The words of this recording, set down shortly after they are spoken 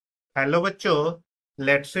Hello bachcho,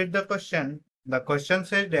 let's read the question. The question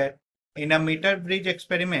says that in a meter bridge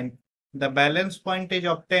experiment, the balance point is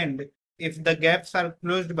obtained if the gaps are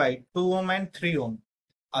closed by 2 ohm and 3 ohm.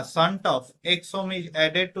 A shunt of X ohm is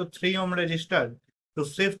added to 3 ohm resistor to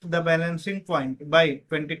shift the balancing point by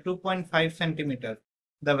 22.5 centimeter.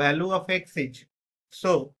 The value of X is.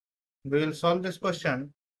 So, we will solve this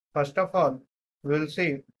question. First of all, we will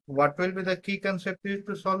see what will be the key concept used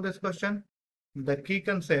to solve this question. The key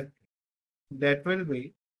concept that will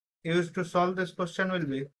be used to solve this question will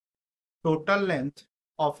be total length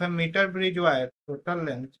of a meter bridge wire, total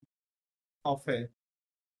length of a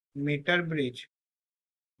meter bridge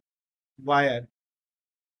wire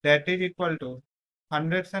that is equal to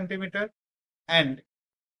 100 centimeter, and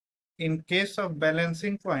in case of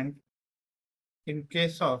balancing point, in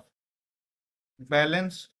case of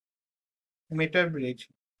balanced meter bridge,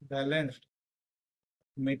 balanced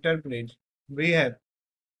meter bridge, we have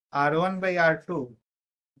R1 by R2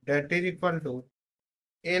 that is equal to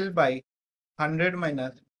L by 100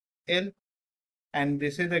 minus L, and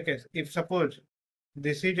this is the case. If suppose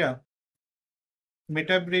this is a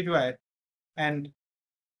meter bridge wire and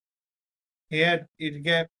here is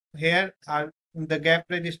gap, here are the gap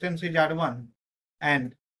resistance is R1,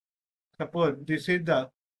 and suppose this is the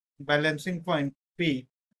balancing point P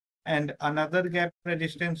and another gap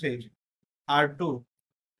resistance is R2,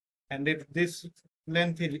 and if this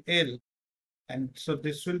length is L, and so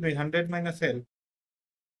this will be 100 minus L,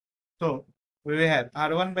 so we will have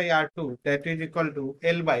R1 by R2 that is equal to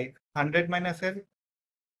L by 100 minus L.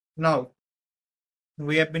 Now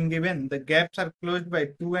we have been given the gaps are closed by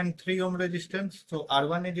 2 and 3 ohm resistance. So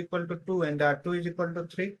R1 is equal to 2 and R2 is equal to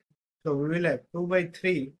 3. So we will have 2 by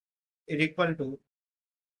 3 is equal to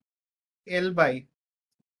L by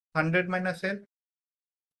 100 minus L.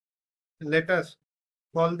 Let us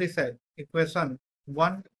call this as equation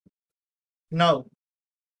 1. Now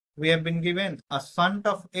we have been given a shunt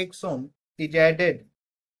of X ohm is added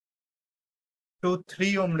to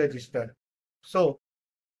 3 ohm resistor. So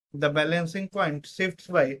the balancing point shifts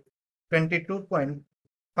by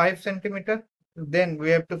 22.5 centimeter. Then we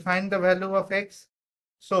have to find the value of X.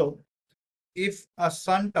 So if a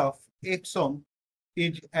shunt of X ohm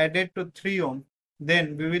is added to 3 ohm,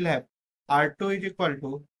 then we will have R2 is equal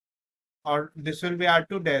to, or this will be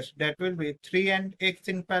R2 dash, that will be 3 and X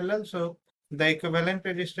in parallel. So the equivalent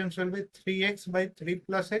resistance will be 3X by 3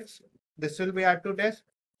 plus X. This will be R2 dash.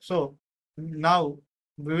 So now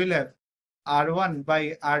we will have R1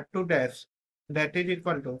 by R2 dash that is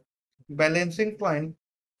equal to balancing point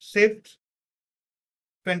shifts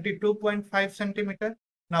 22.5 centimeter.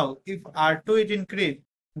 Now if R2 is increased,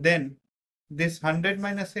 then this 100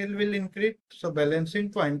 minus L will increase. So balancing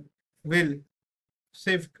point will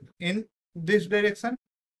shift in this direction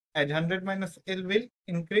as 100 minus L will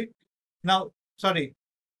increase. Now, sorry,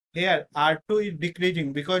 here R2 is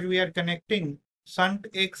decreasing because we are connecting shunt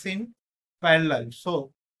X in parallel.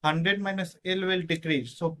 So 100 minus L will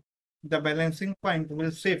decrease. So the balancing point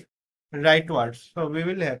will shift rightwards. So we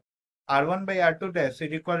will have R1 by R2 dash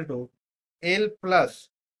is equal to L plus,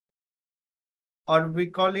 or we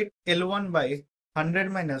call it L1 by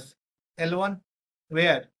 100 minus L1,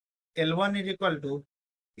 where L1 is equal to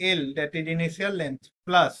L, that is initial length,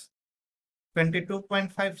 plus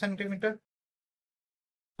 22.5 centimeter.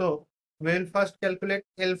 So we will first calculate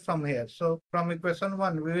L from here. So from equation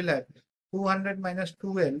 1, we will have 200 minus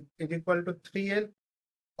 2L is equal to 3L,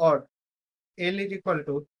 or L is equal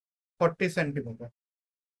to 40 centimeter.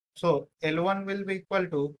 So L1 will be equal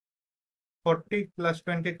to 40 plus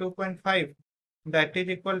 22.5, that is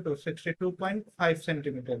equal to 62.5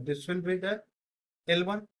 centimeter. This will be the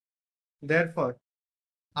L1. Therefore,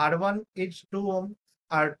 R1 is 2 ohm,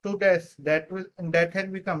 R2 dash that has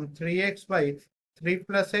become 3x by 3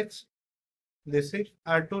 plus x. This is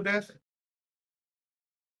R2 dash.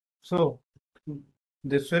 So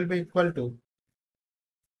this will be equal to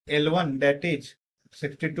L1, that is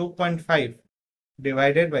 62.5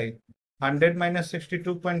 divided by 100 minus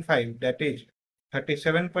 62.5, that is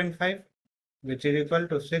 37.5, which is equal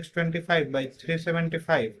to 625 by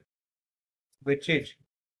 375, which is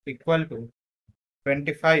equal to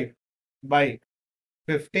 25 by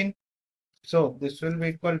 15. So this will be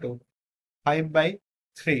equal to 5 by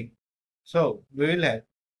 3. So we will have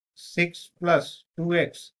 6 plus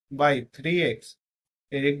 2x by 3x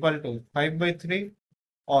is equal to 5 by 3,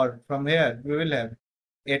 or from here we will have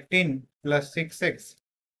 18 plus 6x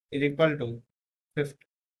is equal to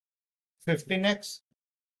 15x.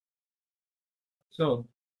 So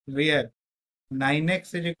we have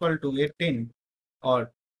 9x is equal to 18,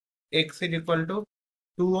 or x is equal to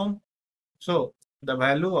 2 ohm. So the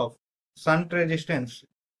value of shunt resistance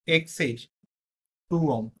X is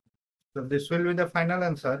 2 ohm. So this will be the final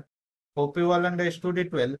answer. Hope you all understood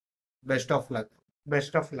it well. Best of luck.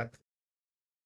 Best of luck.